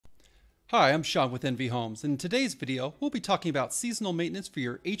Hi, I'm Sean with NV Homes, and in today's video, we'll be talking about seasonal maintenance for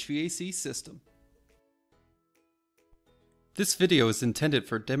your HVAC system. This video is intended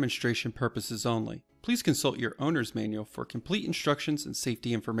for demonstration purposes only. Please consult your owner's manual for complete instructions and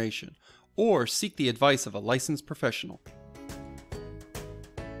safety information, or seek the advice of a licensed professional.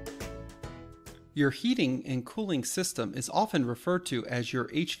 Your heating and cooling system is often referred to as your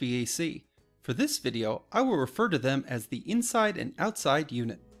HVAC. For this video, I will refer to them as the inside and outside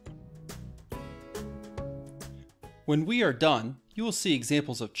unit. When we are done, you will see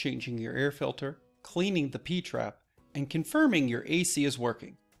examples of changing your air filter, cleaning the P-trap, and confirming your AC is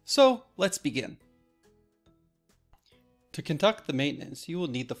working. So let's begin. To conduct the maintenance, you will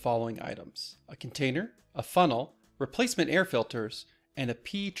need the following items: a container, a funnel, replacement air filters, and a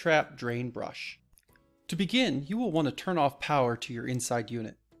P-trap drain brush. To begin, you will want to turn off power to your inside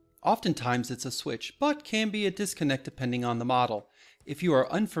unit. Oftentimes it's a switch, but can be a disconnect depending on the model. If you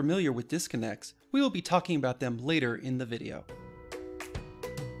are unfamiliar with disconnects, we will be talking about them later in the video.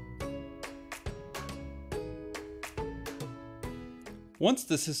 Once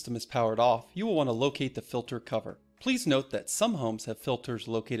the system is powered off, you will want to locate the filter cover. Please note that some homes have filters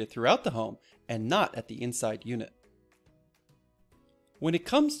located throughout the home and not at the inside unit. When it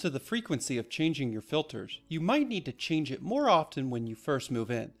comes to the frequency of changing your filters, you might need to change it more often when you first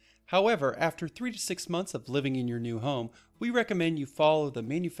move in. However, after 3 to 6 months of living in your new home, we recommend you follow the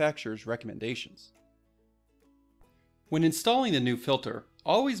manufacturer's recommendations. When installing the new filter,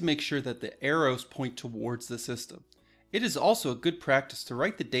 always make sure that the arrows point towards the system. It is also a good practice to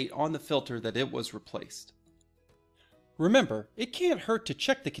write the date on the filter that it was replaced. Remember, it can't hurt to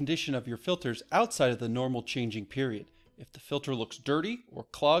check the condition of your filters outside of the normal changing period. If the filter looks dirty or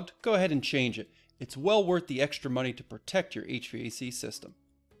clogged, go ahead and change it. It's well worth the extra money to protect your HVAC system.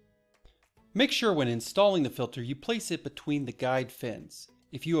 Make sure when installing the filter you place it between the guide fins.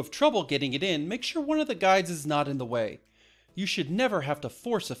 If you have trouble getting it in, make sure one of the guides is not in the way. You should never have to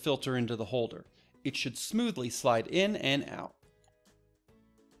force a filter into the holder. It should smoothly slide in and out.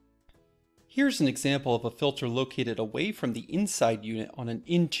 Here's an example of a filter located away from the inside unit on an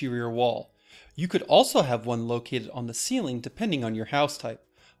interior wall. You could also have one located on the ceiling depending on your house type.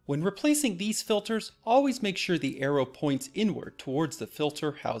 When replacing these filters, always make sure the arrow points inward towards the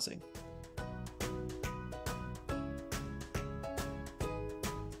filter housing.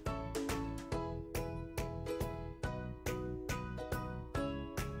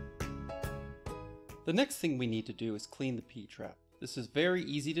 The next thing we need to do is clean the P-trap. This is very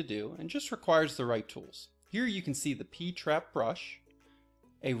easy to do and just requires the right tools. Here you can see the P-trap brush,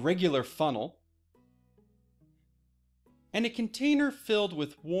 a regular funnel, and a container filled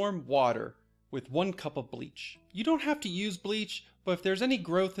with warm water with 1 cup of bleach. You don't have to use bleach, but if there's any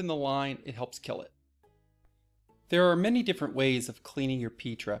growth in the line, it helps kill it. There are many different ways of cleaning your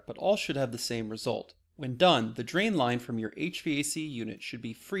P-trap, but all should have the same result. When done, the drain line from your HVAC unit should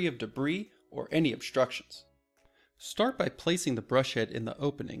be free of debris or any obstructions. Start by placing the brush head in the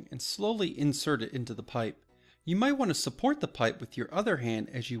opening and slowly insert it into the pipe. You might want to support the pipe with your other hand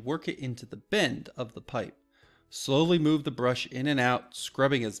as you work it into the bend of the pipe. Slowly move the brush in and out,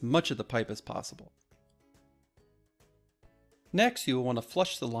 scrubbing as much of the pipe as possible. Next, you will want to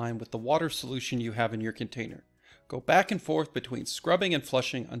flush the line with the water solution you have in your container. Go back and forth between scrubbing and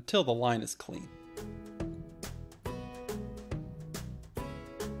flushing until the line is clean.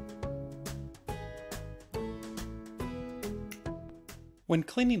 When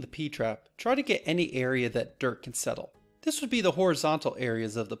cleaning the P-trap, try to get any area that dirt can settle. This would be the horizontal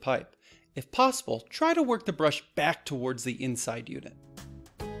areas of the pipe. If possible, try to work the brush back towards the inside unit.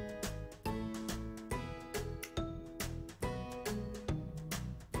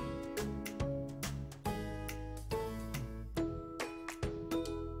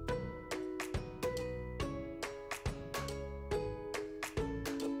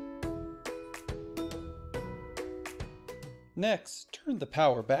 Next, turn the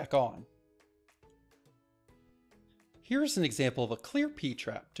power back on. Here's an example of a clear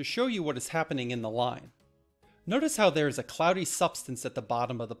P-trap to show you what is happening in the line. Notice how there is a cloudy substance at the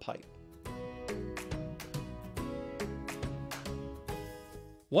bottom of the pipe.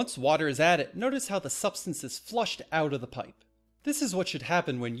 Once water is added, notice how the substance is flushed out of the pipe. This is what should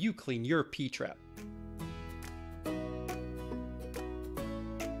happen when you clean your P-trap.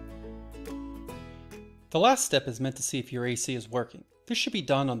 The last step is meant to see if your AC is working. This should be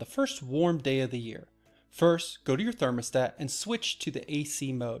done on the first warm day of the year. First, go to your thermostat and switch to the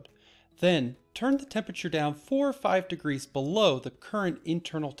AC mode. Then, turn the temperature down 4 or 5 degrees below the current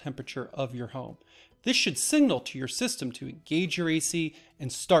internal temperature of your home. This should signal to your system to engage your AC and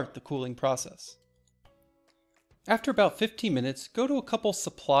start the cooling process. After about 15 minutes, go to a couple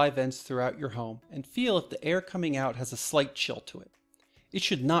supply vents throughout your home and feel if the air coming out has a slight chill to it. It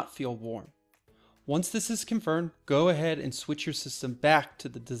should not feel warm. Once this is confirmed, go ahead and switch your system back to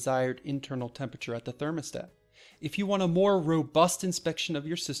the desired internal temperature at the thermostat. If you want a more robust inspection of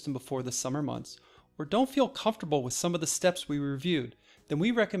your system before the summer months, or don't feel comfortable with some of the steps we reviewed, then we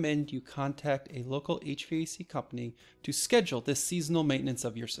recommend you contact a local HVAC company to schedule this seasonal maintenance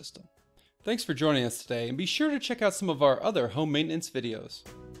of your system. Thanks for joining us today, and be sure to check out some of our other home maintenance videos.